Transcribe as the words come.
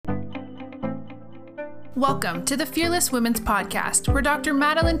Welcome to the Fearless Women's Podcast, where Dr.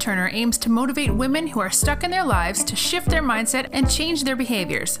 Madeline Turner aims to motivate women who are stuck in their lives to shift their mindset and change their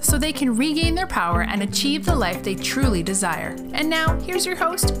behaviors so they can regain their power and achieve the life they truly desire. And now, here's your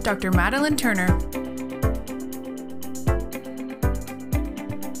host, Dr. Madeline Turner.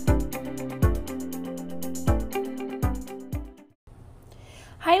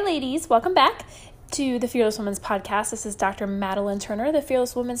 Hi, ladies. Welcome back to the Fearless Women's Podcast. This is Dr. Madeline Turner, the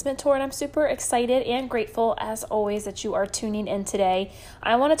Fearless Women's Mentor, and I'm super excited and grateful, as always, that you are tuning in today.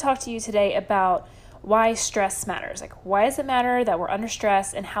 I want to talk to you today about why stress matters. Like, why does it matter that we're under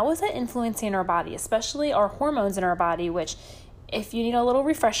stress, and how is that influencing our body, especially our hormones in our body, which, if you need a little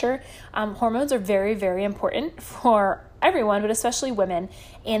refresher, hormones are very, very important for everyone, but especially women,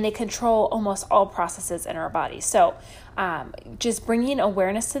 and they control almost all processes in our body. So just bringing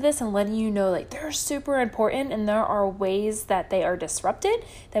awareness to this and letting you know, like, they're super important, and there are ways that they are disrupted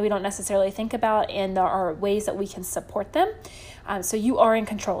that we don't necessarily think about, and there are ways that we can support them. So you are in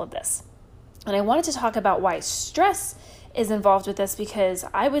control of this. And I wanted to talk about why stress is involved with this, because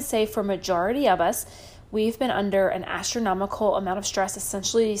I would say for majority of us, we've been under an astronomical amount of stress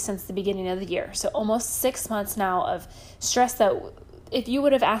essentially since the beginning of the year. So almost 6 months now of stress that if you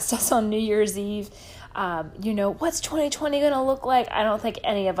would have asked us on New Year's Eve, what's 2020 going to look like? I don't think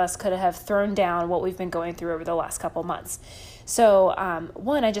any of us could have thrown down what we've been going through over the last couple months. So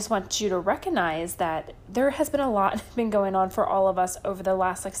one, I just want you to recognize that there has been a lot been going on for all of us over the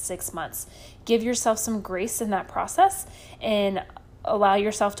last 6 months. Give yourself some grace in that process and allow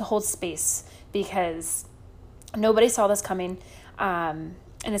yourself to hold space, because nobody saw this coming, and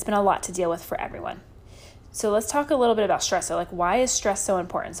it's been a lot to deal with for everyone. So let's talk a little bit about stress. So, why is stress so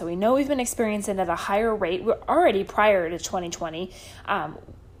important? So we know we've been experiencing it at a higher rate. We're already prior to 2020.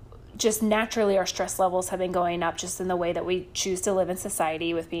 Just naturally, our stress levels have been going up just in the way that we choose to live in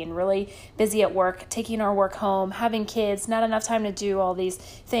society, with being really busy at work, taking our work home, having kids, not enough time to do all these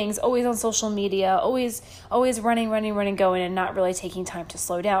things, always on social media, always running, going, and not really taking time to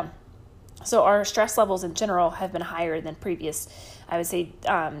slow down. So our stress levels in general have been higher than previous, I would say,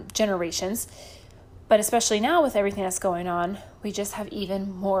 generations. But especially now with everything that's going on, we just have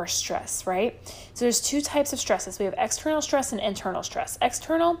even more stress, right? So there's two types of stresses. We have external stress and internal stress.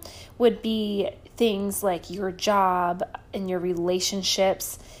 External would be things like your job and your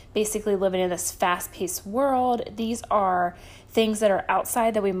relationships, basically living in this fast-paced world. These are things that are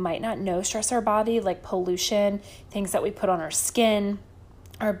outside that we might not know stress our body, like pollution, things that we put on our skin,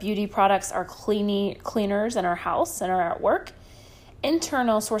 our beauty products, our cleaners in our house and our at work.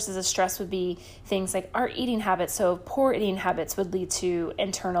 Internal sources of stress would be things like our eating habits. So poor eating habits would lead to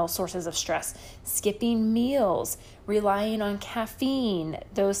internal sources of stress. Skipping meals, relying on caffeine,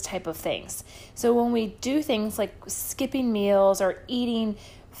 those type of things. So when we do things like skipping meals or eating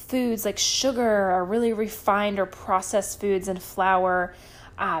foods like sugar or really refined or processed foods and flour,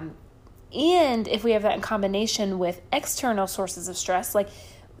 and if we have that in combination with external sources of stress, like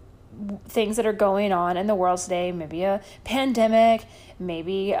things that are going on in the world today, maybe a pandemic,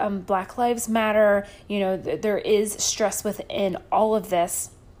 maybe Black Lives Matter, there is stress within all of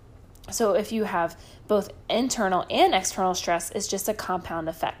this. So if you have both internal and external stress, it's just a compound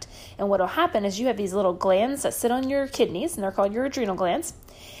effect. And what will happen is you have these little glands that sit on your kidneys, and they're called your adrenal glands.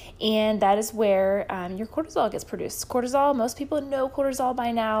 And that is where your cortisol gets produced. Cortisol, most people know cortisol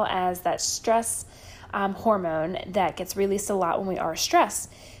by now as that stress hormone that gets released a lot when we are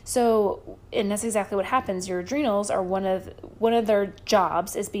stressed. So, and that's exactly what happens. Your adrenals are one of their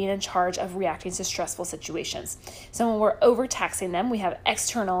jobs is being in charge of reacting to stressful situations. So when we're overtaxing them, we have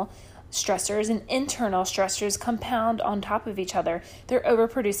external stressors and internal stressors compound on top of each other. They're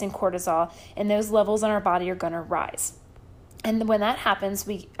overproducing cortisol, and those levels in our body are going to rise. And when that happens,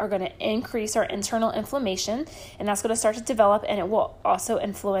 we are going to increase our internal inflammation, and that's going to start to develop, and it will also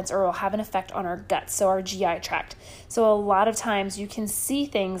influence or will have an effect on our guts, so our GI tract. So a lot of times you can see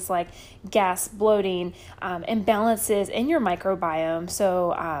things like gas, bloating, imbalances in your microbiome.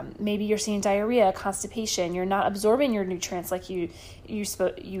 So maybe you're seeing diarrhea, constipation, you're not absorbing your nutrients like you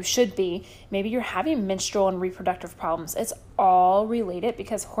should be. Maybe you're having menstrual and reproductive problems. It's all related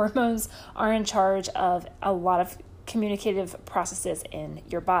because hormones are in charge of a lot of communicative processes in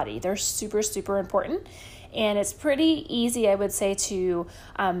your body. They're super, super important. And it's pretty easy, I would say, to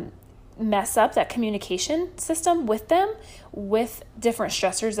mess up that communication system with them, with different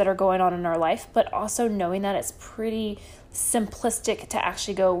stressors that are going on in our life, but also knowing that it's pretty simplistic to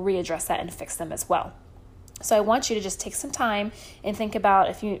actually go readdress that and fix them as well. So I want you to just take some time and think about,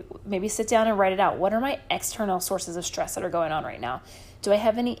 if you maybe sit down and write it out, what are my external sources of stress that are going on right now? Do I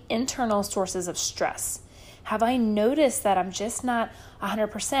have any internal sources of stress? Have I noticed that I'm just not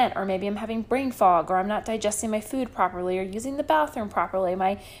 100%, or maybe I'm having brain fog, or I'm not digesting my food properly, or using the bathroom properly?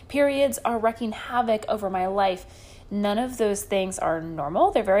 My periods are wreaking havoc over my life. None of those things are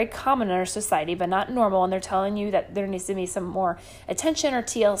normal. They're very common in our society, but not normal. And they're telling you that there needs to be some more attention or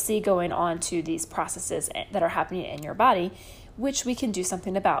TLC going on to these processes that are happening in your body, which we can do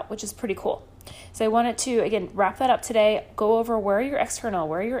something about, which is pretty cool. So I wanted to, again, wrap that up today. Go over where are your external,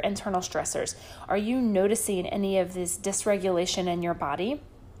 where are your internal stressors? Are you noticing any of this dysregulation in your body?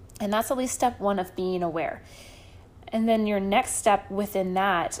 And that's at least step one of being aware. And then your next step within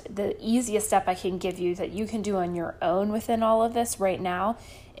that, the easiest step I can give you that you can do on your own within all of this right now,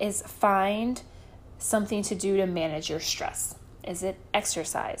 is find something to do to manage your stress. Is it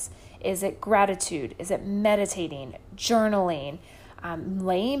exercise? Is it gratitude? Is it meditating, journaling,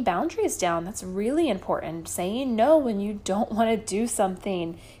 laying boundaries down? That's really important. Saying no when you don't want to do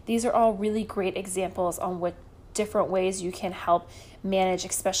something. These are all really great examples on what different ways you can help manage,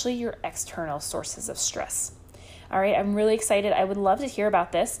 especially your external sources of stress. All right, I'm really excited. I would love to hear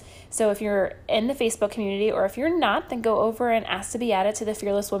about this. So if you're in the Facebook community, or if you're not, then go over and ask to be added to the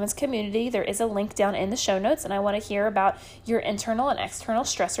Fearless Women's community. There is a link down in the show notes, and I want to hear about your internal and external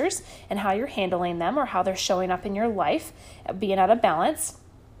stressors and how you're handling them, or how they're showing up in your life, being out of balance.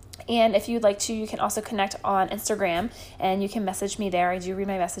 And if you'd like to, you can also connect on Instagram, and you can message me there. I do read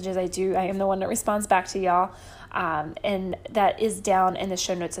my messages. I am the one that responds back to y'all. And that is down in the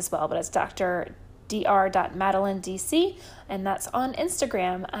show notes as well, but it's dr.madelinedc, and that's on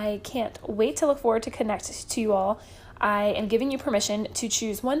Instagram. I can't wait to look forward to connect to you all. I am giving you permission to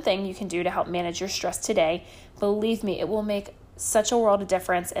choose one thing you can do to help manage your stress today. Believe me, it will make such a world of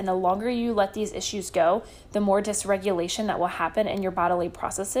difference, and the longer you let these issues go, the more dysregulation that will happen in your bodily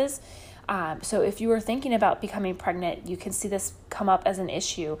processes. So if you are thinking about becoming pregnant, you can see this come up as an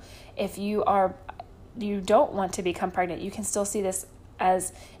issue. If you don't want to become pregnant, you can still see this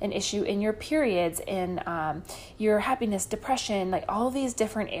as an issue in your periods, in your happiness, depression, like all these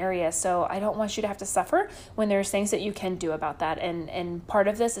different areas. So I don't want you to have to suffer when there's things that you can do about that. And part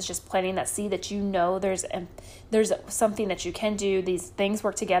of this is just planting that seed that you know there's something that you can do. These things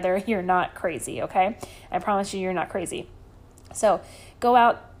work together. You're not crazy, okay? I promise you're not crazy. So go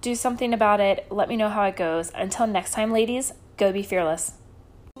out, do something about it. Let me know how it goes. Until next time, ladies, go be fearless.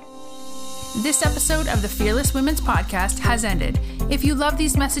 This episode of the Fearless Women's Podcast has ended. If you love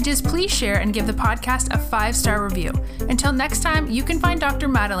these messages, please share and give the podcast a 5-star review. Until next time, you can find Dr.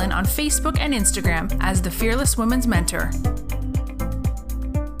 Madeline on Facebook and Instagram as the Fearless Women's Mentor.